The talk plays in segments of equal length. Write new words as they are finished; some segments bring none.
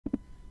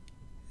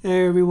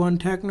Hey everyone,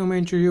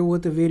 Technomentary here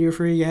with a video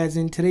for you guys.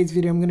 In today's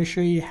video, I'm going to show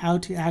you how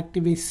to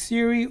activate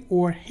Siri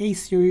or Hey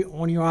Siri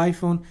on your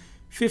iPhone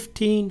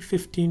 15,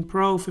 15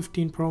 Pro,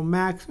 15 Pro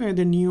Max, and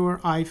the newer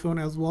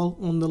iPhone as well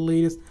on the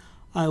latest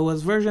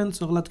iOS version.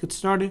 So let's get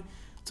started.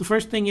 So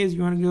first thing is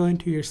you want to go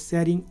into your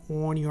setting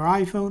on your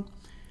iPhone.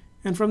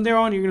 And from there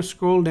on, you're going to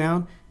scroll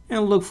down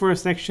and look for a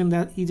section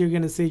that either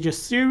going to say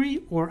just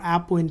Siri or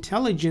Apple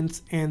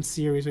Intelligence and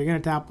Siri. So you're going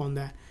to tap on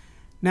that.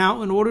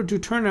 Now, in order to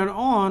turn it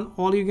on,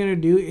 all you're going to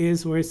do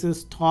is where it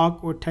says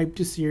talk or type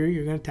to Siri,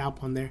 you're going to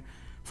tap on there.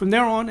 From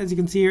there on, as you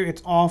can see here,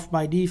 it's off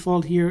by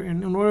default here.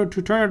 And in order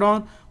to turn it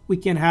on, we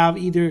can have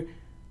either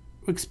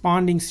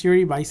responding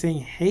Siri by saying,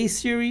 Hey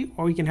Siri,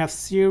 or we can have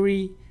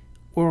Siri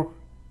or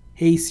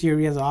Hey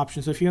Siri as an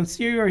option. So if you want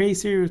Siri or Hey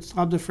Siri, it's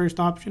the first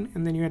option,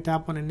 and then you're going to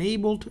tap on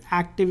enable to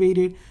activate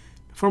it.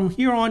 From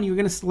here on, you're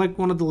going to select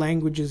one of the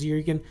languages here.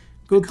 You can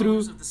go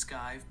through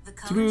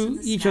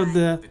each of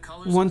the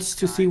ones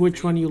to see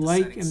which one you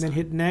like, and then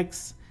hit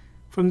next.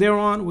 From there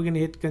on, we're going to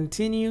hit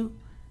continue,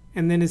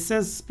 and then it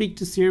says speak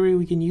to Siri.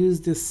 We can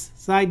use this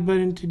side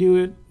button to do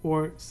it,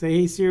 or say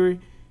Hey Siri.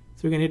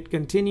 So we're going to hit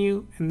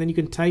continue, and then you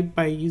can type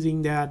by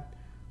using that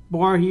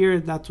bar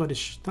here. That's what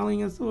it's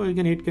telling us. So we're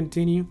going to hit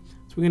continue.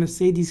 So we're going to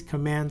say these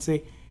commands.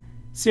 Say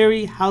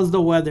Siri, how's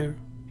the weather?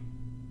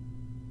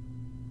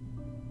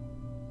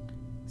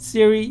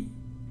 Siri,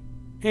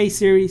 Hey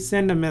Siri,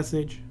 send a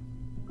message.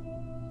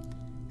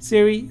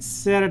 Siri,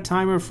 set a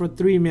timer for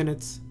 3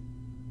 minutes.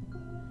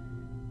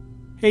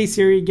 Hey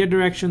Siri, get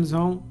directions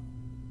home.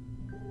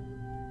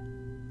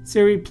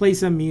 Siri, play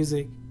some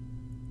music.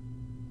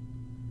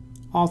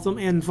 Awesome.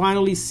 And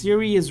finally,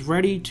 Siri is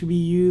ready to be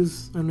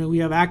used. And we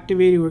have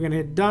activated. We're going to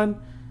hit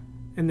done.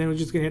 And then we're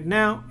just going to hit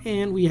now.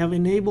 And we have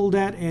enabled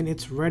that, and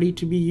it's ready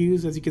to be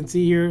used. As you can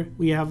see here,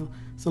 we have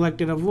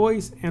selected a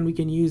voice, and we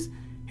can use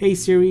Hey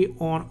Siri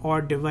on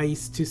our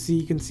device to see.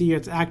 You can see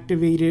it's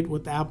activated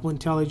with Apple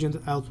Intelligence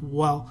as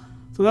well.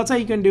 So that's how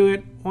you can do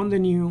it on the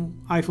new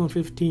iPhone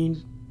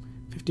 15,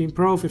 15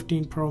 Pro,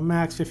 15 Pro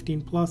Max,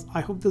 15 Plus. I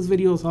hope this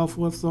video is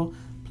helpful. So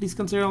please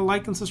consider a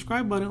like and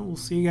subscribe button. We'll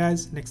see you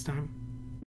guys next time.